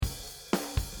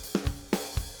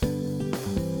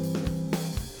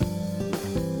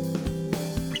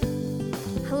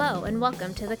Hello and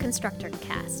welcome to the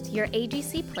ConstructorCast, your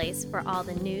AGC place for all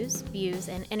the news, views,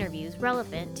 and interviews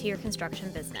relevant to your construction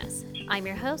business. I'm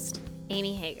your host,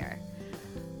 Amy Hager.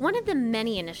 One of the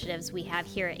many initiatives we have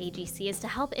here at AGC is to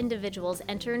help individuals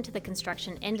enter into the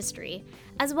construction industry,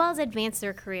 as well as advance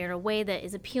their career in a way that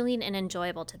is appealing and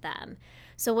enjoyable to them.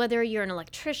 So whether you're an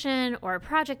electrician or a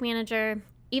project manager,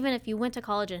 even if you went to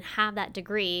college and have that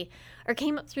degree or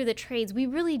came up through the trades, we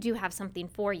really do have something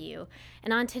for you.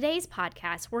 And on today's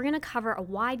podcast, we're going to cover a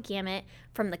wide gamut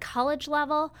from the college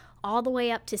level all the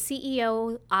way up to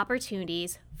CEO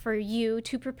opportunities for you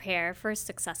to prepare for a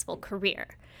successful career.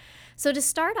 So to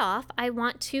start off, I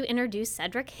want to introduce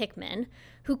Cedric Hickman,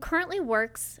 who currently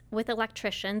works with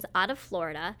electricians out of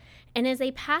Florida and is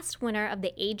a past winner of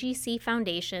the AGC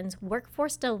Foundation's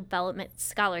Workforce Development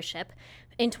Scholarship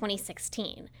in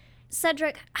 2016.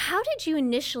 Cedric, how did you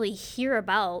initially hear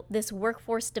about this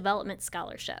Workforce Development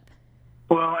Scholarship?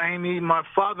 Well, Amy, my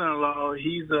father-in-law,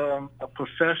 he's a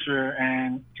professor,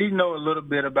 and he knows a little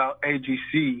bit about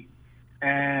AGC.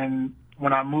 And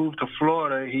when I moved to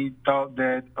Florida, he thought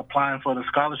that applying for the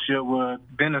scholarship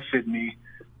would benefit me.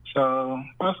 So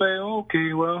I say,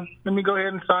 okay, well, let me go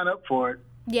ahead and sign up for it.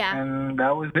 Yeah. And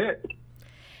that was it.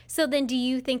 So then do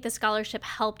you think the scholarship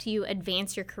helped you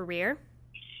advance your career?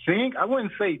 I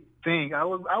wouldn't say think. I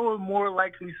would more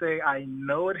likely say I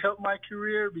know it helped my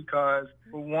career because,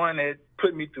 for one, it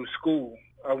put me through school.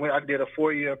 I did a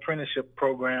 4-year apprenticeship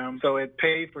program, so it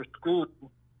paid for school,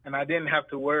 and I didn't have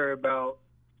to worry about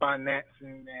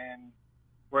financing and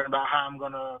worrying about how I'm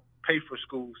going to pay for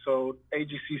school. So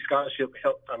AGC scholarship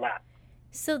helped a lot.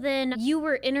 So then you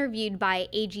were interviewed by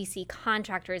AGC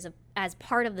contractors as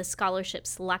part of the scholarship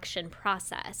selection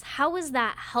process. How was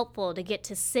that helpful to get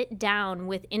to sit down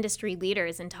with industry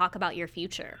leaders and talk about your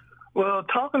future? Well,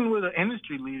 talking with an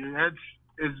industry leader,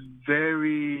 is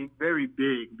very, very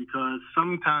big because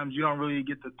sometimes you don't really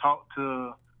get to talk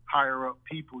to higher up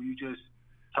people. You just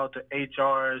talk to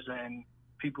HRs and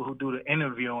people who do the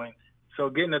interviewing. So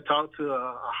getting to talk to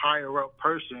a higher up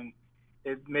person,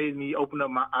 it made me open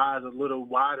up my eyes a little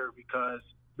wider because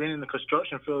being in the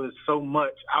construction field is so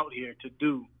much out here to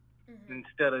do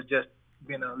instead of just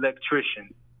being an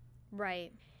electrician.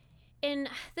 Right. And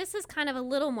this is kind of a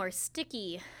little more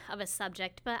sticky of a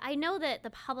subject, but I know that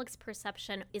the public's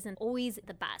perception isn't always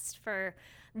the best for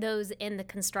those in the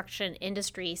construction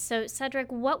industry. So,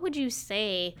 Cedric, what would you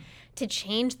say to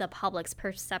change the public's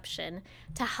perception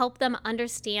to help them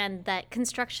understand that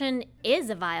construction is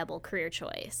a viable career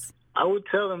choice? I would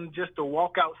tell them just to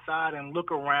walk outside and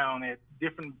look around at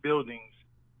different buildings.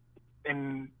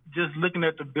 And just looking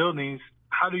at the buildings,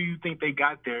 how do you think they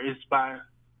got there? It's by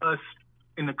us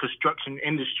in the construction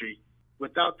industry.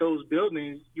 Without those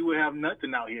buildings, you would have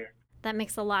nothing out here. That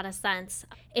makes a lot of sense.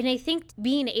 And I think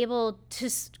being able to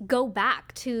go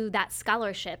back to that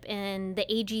scholarship and the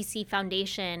AGC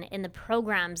Foundation and the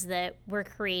programs that we're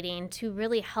creating to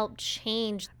really help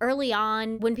change early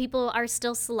on when people are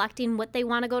still selecting what they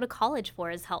want to go to college for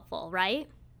is helpful, right?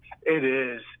 It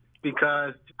is,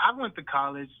 because I went to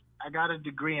college. I got a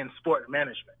degree in sport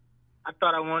management. I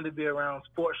thought I wanted to be around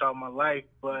sports all my life,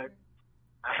 but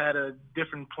I had a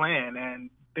different plan, and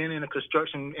being in the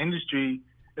construction industry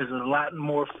is a lot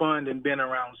more fun than being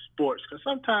around sports, because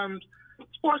sometimes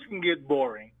sports can get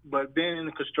boring, but being in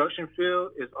the construction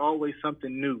field is always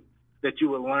something new that you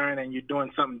will learn, and you're doing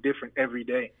something different every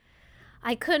day.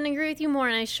 I couldn't agree with you more,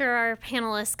 and I'm sure our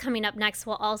panelists coming up next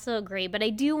will also agree, but I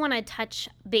do want to touch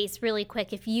base really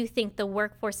quick. If you think the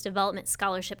Workforce Development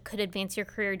Scholarship could advance your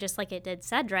career just like it did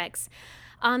Cedric's,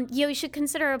 you should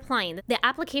consider applying. The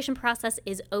application process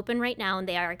is open right now, and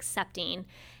they are accepting.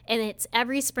 And it's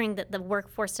every spring that the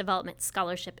Workforce Development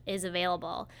Scholarship is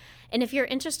available. And if you're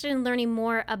interested in learning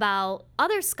more about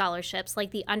other scholarships like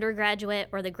the undergraduate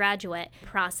or the graduate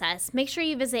process, make sure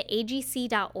you visit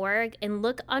agc.org and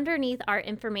look underneath our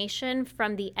information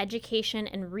from the Education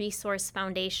and Resource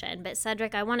Foundation. But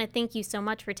Cedric, I want to thank you so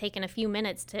much for taking a few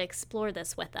minutes to explore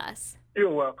this with us. You're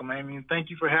welcome, Amy, and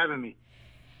thank you for having me.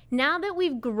 Now that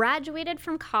we've graduated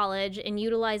from college and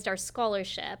utilized our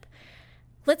scholarship,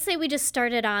 let's say we just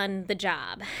started on the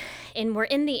job and we're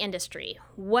in the industry.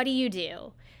 What do you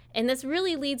do? And this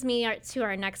really leads me to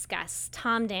our next guest,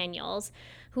 Tom Daniels,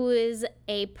 who is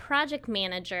a project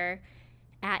manager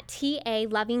at TA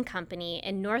Loving Company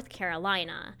in North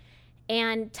Carolina.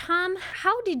 And Tom,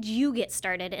 how did you get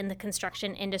started in the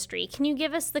construction industry? Can you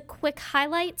give us the quick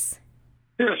highlights?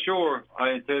 Yeah, sure. I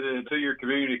attended a 2-year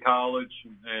community college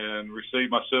and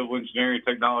received my civil engineering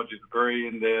technology degree,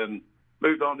 and then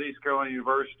moved on to East Carolina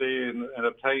University and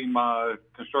obtained my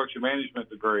construction management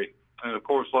degree. And of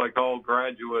course, like all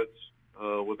graduates,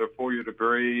 with their 4-year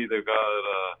degree. They've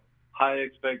got high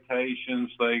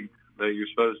expectations. Think that you're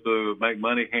supposed to make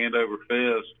money hand over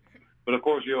fist. But, of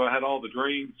course, I had all the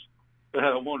dreams that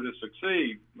I wanted to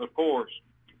succeed, of course.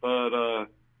 But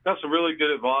got some really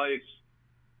good advice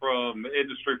from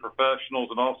industry professionals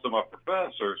and also my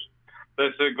professors. They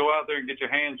said, go out there and get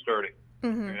your hands dirty.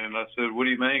 Mm-hmm. And I said, what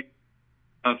do you mean?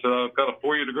 I said, I've got a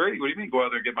 4-year degree. What do you mean go out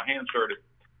there and get my hands dirty?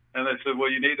 And they said, well,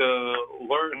 you need to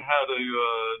learn how to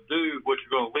do what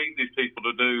you're going to lead these people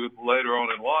to do later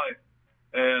on in life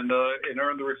and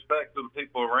earn the respect of the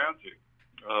people around you.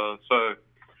 So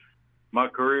my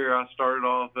career, I started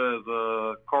off as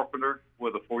a carpenter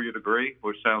with a 4-year degree,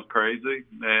 which sounds crazy,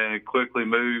 and quickly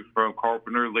moved from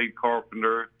carpenter, lead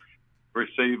carpenter,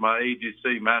 received my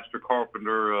AGC Master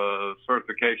Carpenter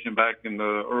certification back in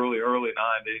the early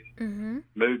 90s. Mm-hmm.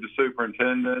 Moved to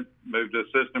superintendent, moved to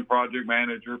assistant project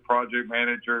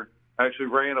manager. Actually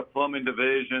ran a plumbing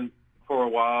division for a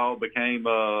while, became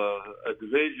a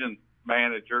division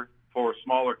manager for a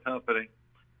smaller company.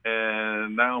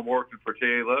 And now I'm working for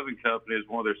TA11 Company as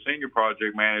one of their senior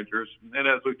project managers. And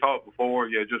as we talked before,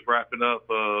 just wrapping up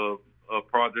a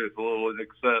project a little in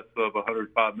excess of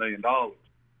 $105 million.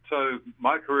 So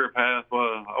my career path,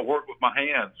 I worked with my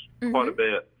hands mm-hmm. quite a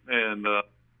bit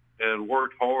and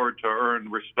worked hard to earn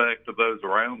respect of those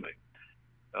around me.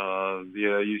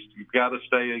 You've got to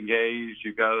stay engaged.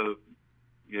 You've got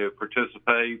to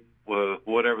participate with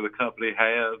whatever the company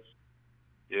has.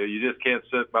 You just can't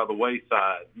sit by the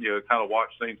wayside, kind of watch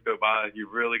things go by. You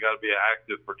really got to be an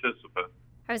active participant.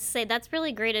 I was to say, that's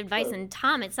really great advice. And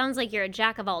Tom, it sounds like you're a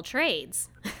jack of all trades.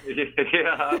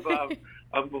 Yeah,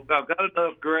 I've got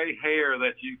enough gray hair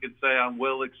that you can say I'm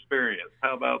well experienced.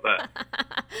 How about that?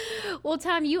 Well,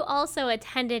 Tom, you also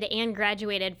attended and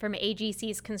graduated from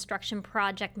AGC's Construction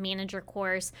Project Manager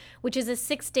course, which is a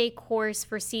 6-day course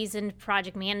for seasoned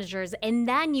project managers. And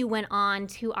then you went on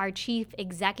to our Chief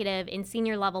Executive and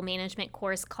Senior Level Management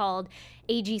course called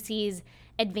AGC's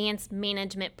Advanced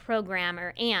Management Program,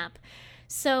 or AMP.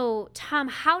 So, Tom,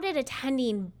 how did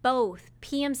attending both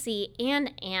PMC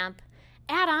and AMP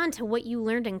add on to what you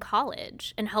learned in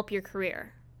college and help your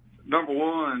career? Number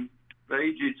one, the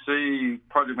AGC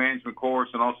project management course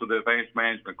and also the advanced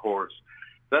management course,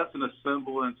 that's an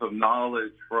assemblance of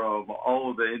knowledge from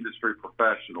all of the industry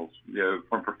professionals,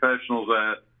 from professionals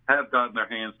that have gotten their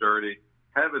hands dirty,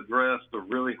 have addressed the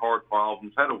really hard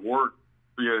problems, had to work,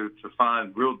 to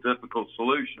find real difficult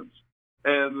solutions.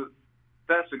 And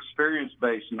that's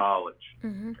experience-based knowledge.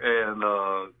 Mm-hmm.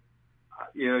 And,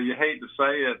 you hate to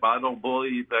say it, but I don't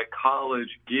believe that college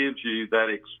gives you that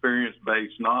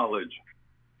experience-based knowledge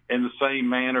in the same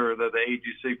manner that the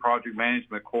AGC project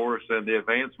management course and the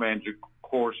advanced management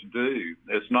course do.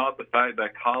 It's not the fact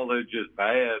that college is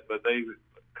bad, but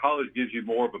college gives you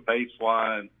more of a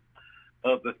baseline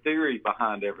of the theory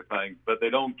behind everything, but they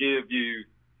don't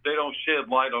shed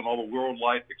light on all the world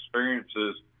life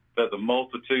experiences that the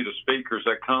multitude of speakers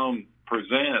that come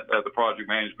present at the project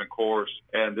management course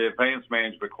and the advanced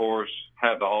management course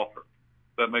have to offer.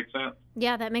 Does that make sense?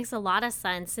 Yeah, that makes a lot of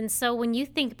sense. And so when you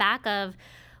think back of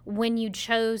when you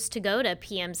chose to go to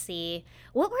PMC,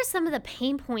 what were some of the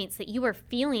pain points that you were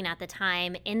feeling at the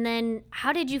time? And then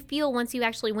how did you feel once you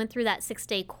actually went through that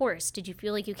 6-day course? Did you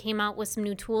feel like you came out with some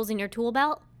new tools in your tool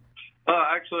belt?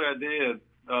 Actually, I did.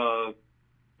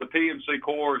 The PMC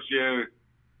course,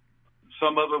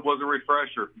 some of it was a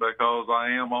refresher because I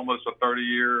am almost a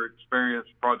 30-year experienced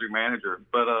project manager.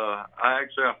 But I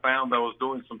found I was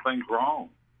doing some things wrong.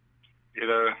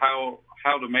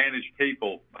 How to manage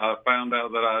people. I found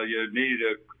out that I needed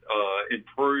to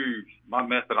improve my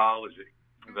methodology.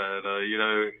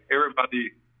 That everybody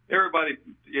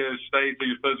states that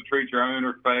you're supposed to treat your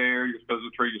owner fair. You're supposed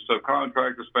to treat your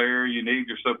subcontractors fair. You need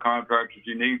your subcontractors.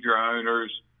 You need your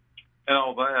owners, and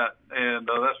all that. And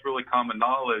that's really common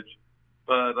knowledge.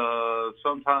 But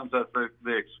sometimes at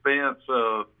the expense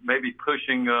of maybe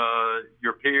pushing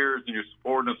your peers and your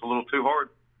subordinates a little too hard.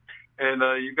 And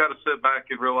you've got to sit back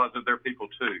and realize that they're people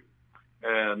too.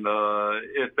 And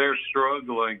if they're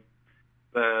struggling,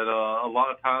 that a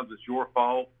lot of times it's your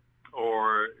fault,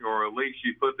 or at least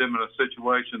you put them in a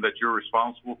situation that you're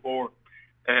responsible for,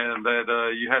 and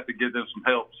that you have to give them some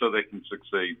help so they can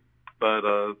succeed. But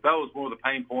that was one of the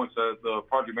pain points that the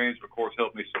project management course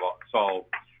helped me solve.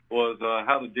 Was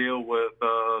how to deal with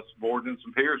subordinates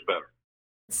and peers better.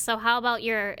 So how about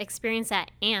your experience at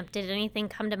AMP? Did anything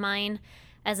come to mind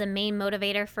as a main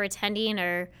motivator for attending,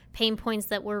 or pain points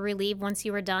that were relieved once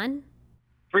you were done?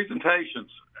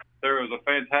 Presentations. There was a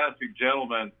fantastic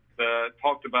gentleman that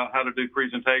talked about how to do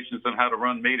presentations and how to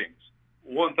run meetings.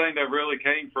 One thing that really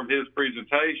came from his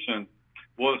presentation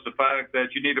was the fact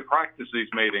that you need to practice these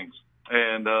meetings,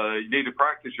 and you need to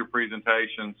practice your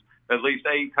presentations at least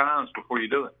 8 times before you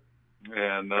do it.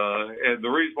 And the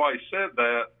reason why he said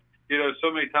that,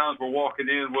 so many times we're walking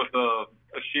in with a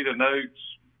sheet of notes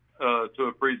to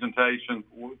a presentation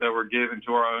that we're giving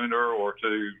to our owner or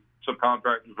to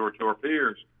subcontractors or to our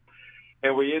peers,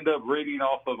 and we end up reading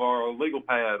off of our legal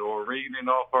pad or reading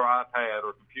off our iPad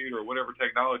or computer or whatever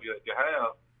technology that you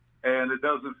have, and it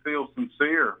doesn't feel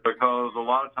sincere because a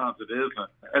lot of times it isn't.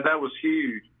 And that was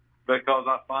huge because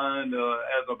I find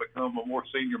as I become a more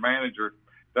senior manager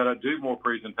that I do more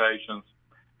presentations,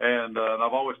 and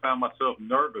I've always found myself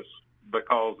nervous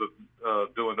because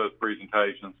of doing those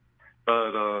presentations.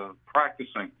 But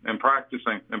practicing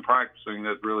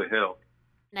has really helped.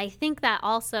 And I think that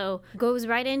also goes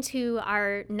right into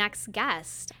our next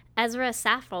guest, Ezra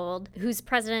Saffold, who's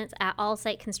president at All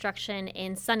Site Construction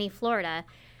in sunny Florida.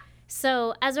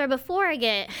 So, Ezra, before I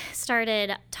get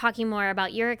started talking more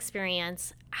about your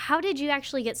experience, how did you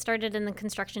actually get started in the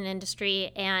construction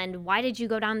industry, and why did you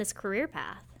go down this career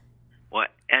path? Well,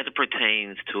 as it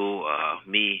pertains to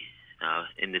me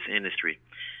in this industry,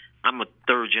 I'm a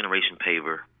third-generation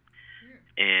paver,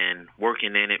 and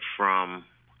working in it from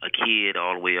a kid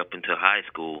all the way up into high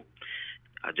school,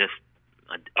 I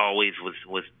always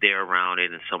was there around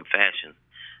it in some fashion.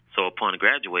 So upon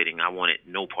graduating, I wanted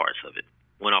no parts of it.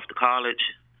 Went off to college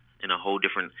in a whole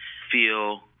different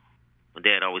field. My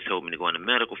dad always told me to go in the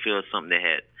medical field, something that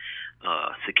had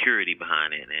security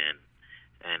behind it,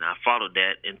 and I followed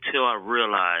that until I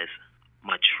realized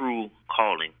my true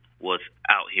calling was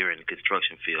out here in the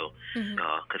construction field. Mm-hmm.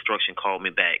 Construction called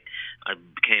me back. I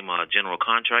became a general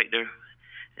contractor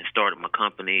and started my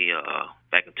company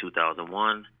back in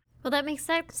 2001. Well, that makes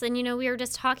sense. And, we were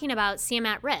just talking about CM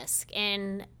at risk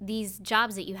and these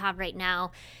jobs that you have right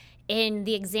now. And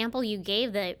the example you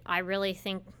gave that I really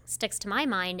think sticks to my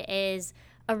mind is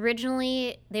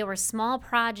originally they were small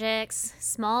projects,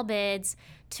 small bids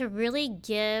to really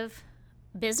give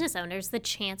business owners the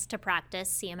chance to practice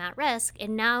CM at risk.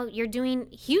 And now you're doing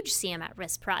huge CM at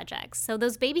risk projects. So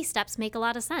those baby steps make a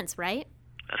lot of sense, right?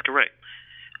 That's correct.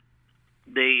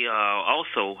 They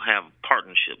also have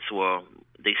partnerships. Well,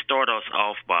 they start us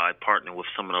off by partnering with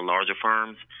some of the larger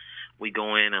firms. We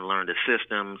go in and learn the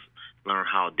systems, learn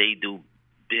how they do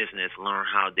business, learn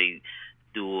how they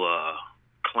do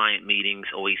client meetings,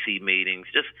 OAC meetings,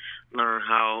 just learn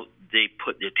how they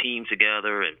put their teams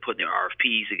together and put their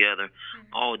RFPs together.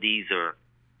 Mm-hmm. All these are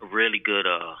really good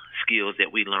skills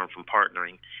that we learn from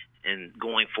partnering and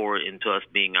going forward into us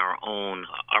being our own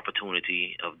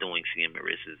opportunity of doing CM at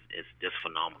risk is just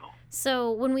phenomenal.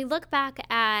 So when we look back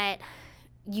at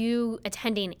you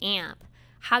attending AMP,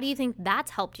 how do you think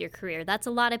that's helped your career? That's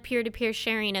a lot of peer-to-peer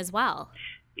sharing as well.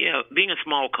 Yeah, being a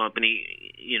small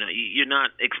company, you're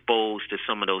not exposed to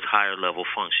some of those higher level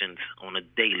functions on a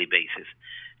daily basis.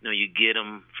 You get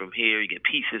them from here, you get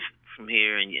pieces from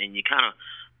here, and you kind of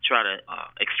try to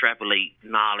extrapolate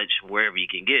knowledge wherever you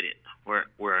can get it.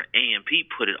 Where AMP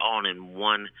put it all in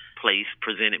one place,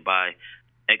 presented by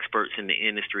experts in the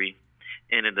industry,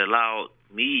 and it allowed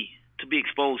me to be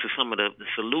exposed to some of the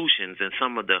solutions and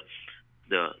some of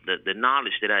the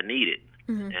knowledge that I needed.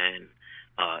 Mm-hmm. And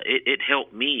it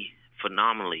helped me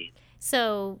phenomenally.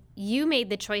 So you made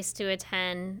the choice to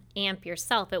attend AMP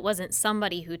yourself. It wasn't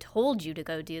somebody who told you to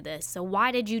go do this. So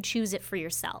why did you choose it for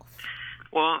yourself?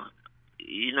 Well,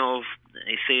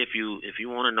 they say if you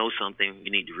want to know something,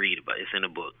 you need to read about it. It's in a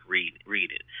book. Read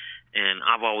it. And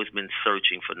I've always been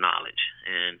searching for knowledge.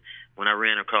 And when I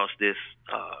ran across this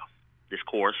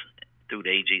course through the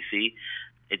AGC,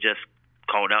 it just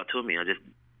called out to me. I just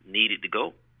needed to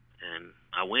go, and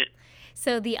I went.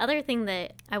 So the other thing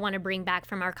that I want to bring back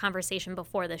from our conversation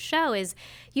before the show is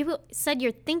you said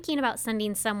you're thinking about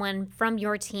sending someone from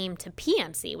your team to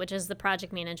PMC, which is the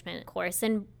project management course.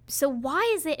 And so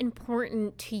why is it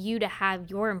important to you to have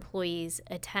your employees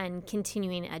attend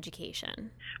continuing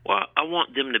education? Well, I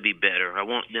want them to be better. I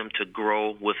want them to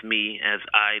grow with me as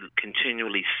I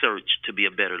continually search to be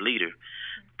a better leader.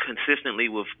 Consistently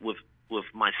with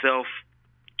myself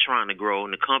trying to grow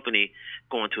and the company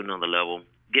going to another level,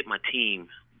 get my team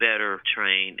better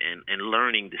trained and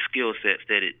learning the skill sets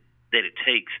that it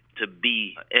takes to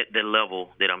be at the level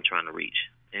that I'm trying to reach.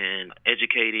 And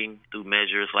educating through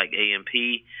measures like AMP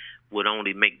would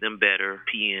only make them better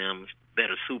PMs,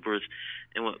 better supers,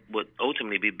 and would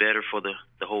ultimately be better for the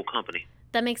whole company.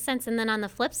 That makes sense. And then on the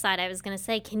flip side, I was going to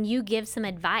say, can you give some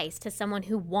advice to someone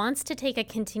who wants to take a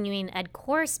continuing ed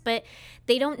course, but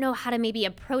they don't know how to maybe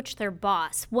approach their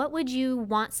boss? What would you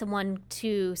want someone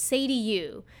to say to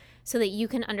you so that you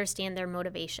can understand their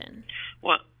motivation?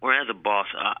 Well, as a boss,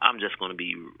 I'm just going to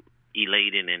be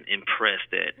elated and impressed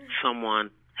that someone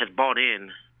has bought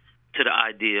in to the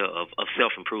idea of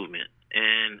self-improvement.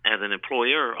 And as an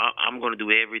employer, I'm going to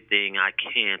do everything I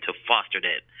can to foster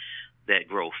that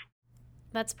growth.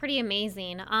 That's pretty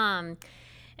amazing.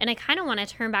 And I kind of want to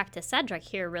turn back to Cedric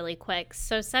here really quick.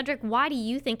 So Cedric, why do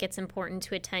you think it's important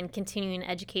to attend continuing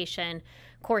education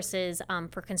courses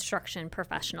for construction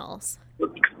professionals?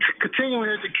 Continuing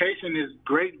education is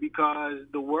great because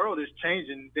the world is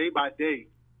changing day by day.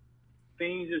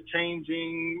 Things are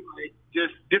changing, like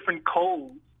just different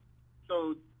codes.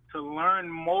 So to learn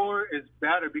more is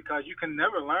better because you can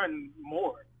never learn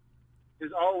more.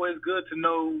 It's always good to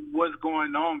know what's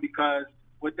going on because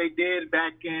what they did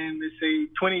back in, let's say,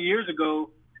 20 years ago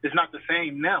is not the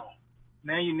same now.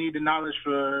 Now you need the knowledge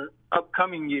for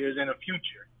upcoming years and a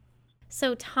future.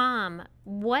 So, Tom,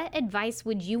 what advice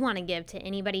would you want to give to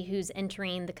anybody who's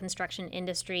entering the construction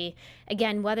industry?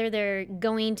 Again, whether they're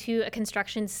going to a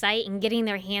construction site and getting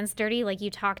their hands dirty like you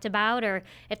talked about, or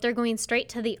if they're going straight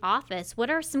to the office, what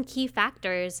are some key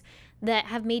factors that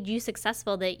have made you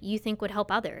successful that you think would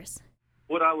help others?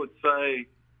 What I would say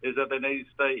is that they need to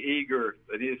stay eager.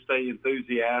 They need to stay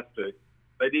enthusiastic.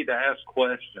 They need to ask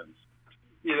questions.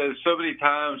 So many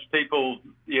times people,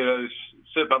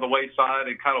 sit by the wayside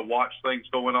and kind of watch things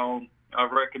going on. I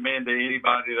recommend to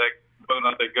anybody that whether or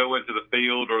not they go into the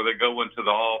field or they go into the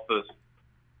office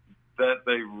that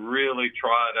they really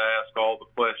try to ask all the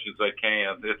questions they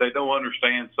can. If they don't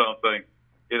understand something,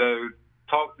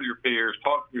 talk to your peers,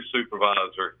 talk to your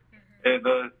supervisor, and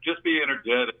just be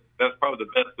energetic. That's probably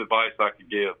the best advice I could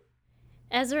give.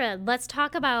 Ezra, let's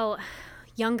talk about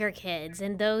younger kids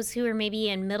and those who are maybe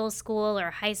in middle school or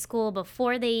high school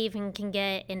before they even can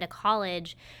get into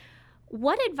college.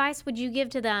 What advice would you give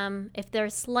to them if they're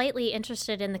slightly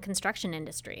interested in the construction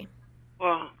industry?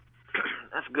 Well,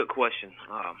 that's a good question.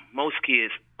 Most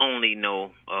kids only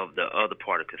know of the other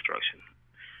part of construction.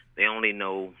 They only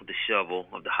know the shovel,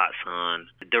 of the hot sun,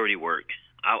 the dirty work.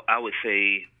 I would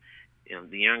say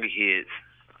the younger kids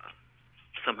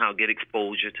somehow get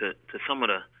exposure to some of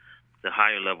the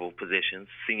higher level positions,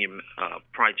 senior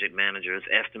project managers,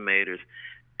 estimators,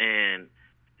 and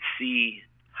see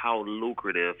how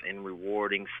lucrative and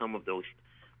rewarding some of those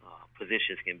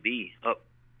positions can be,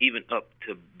 even up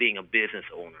to being a business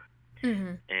owner.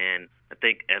 Mm-hmm. And I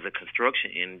think as a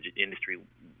construction industry,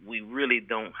 we really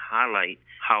don't highlight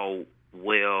how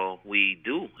well we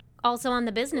do. Also on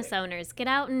the business owners, get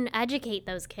out and educate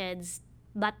those kids.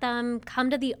 Let them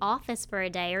come to the office for a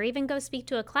day or even go speak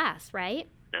to a class, right?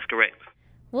 That's correct.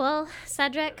 Well,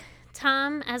 Cedric,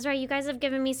 Tom, Ezra, you guys have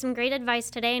given me some great advice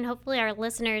today, and hopefully our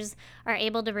listeners are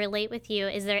able to relate with you.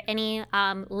 Is there any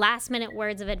last-minute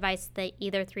words of advice that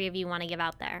either three of you want to give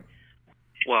out there?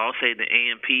 Well, I'll say the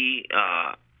A&P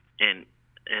and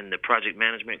the project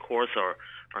management course are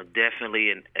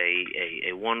definitely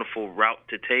a wonderful route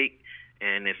to take.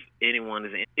 And if anyone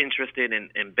is interested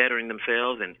in bettering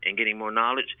themselves and getting more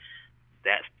knowledge,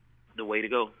 that's the way to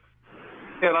go.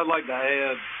 Yeah, and I'd like to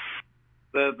add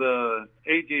that the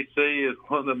AGC is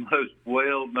one of the most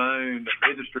well-known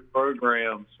industry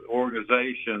programs,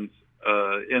 organizations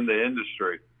in the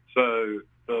industry. So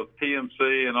the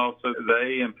PMC and also the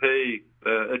A&P,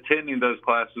 attending those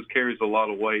classes carries a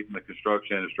lot of weight in the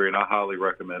construction industry, and I highly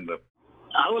recommend them.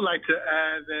 I would like to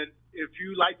add that if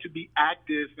you like to be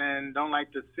active and don't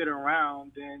like to sit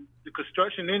around, then the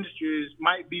construction industry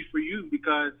might be for you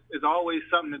because there's always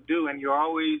something to do and you're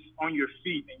always on your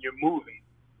feet and you're moving.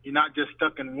 You're not just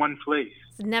stuck in one place.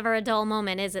 It's never a dull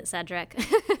moment, is it, Cedric?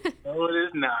 No, it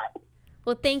is not.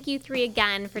 Well, thank you three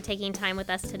again for taking time with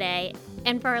us today.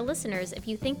 And for our listeners, if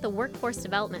you think the Workforce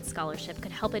Development Scholarship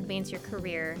could help advance your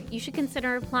career, you should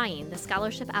consider applying. The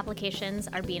scholarship applications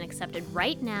are being accepted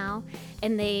right now,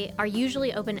 and they are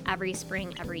usually open every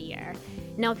spring, every year.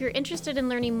 Now, if you're interested in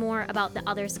learning more about the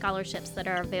other scholarships that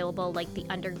are available, like the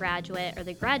undergraduate or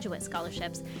the graduate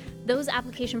scholarships, those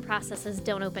application processes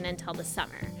don't open until the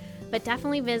summer. But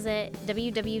definitely visit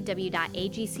www.agc.org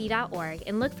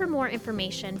and look for more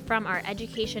information from our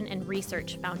Education and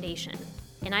Research Foundation.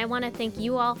 And I want to thank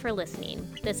you all for listening.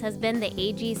 This has been the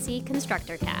AGC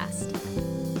ConstructorCast.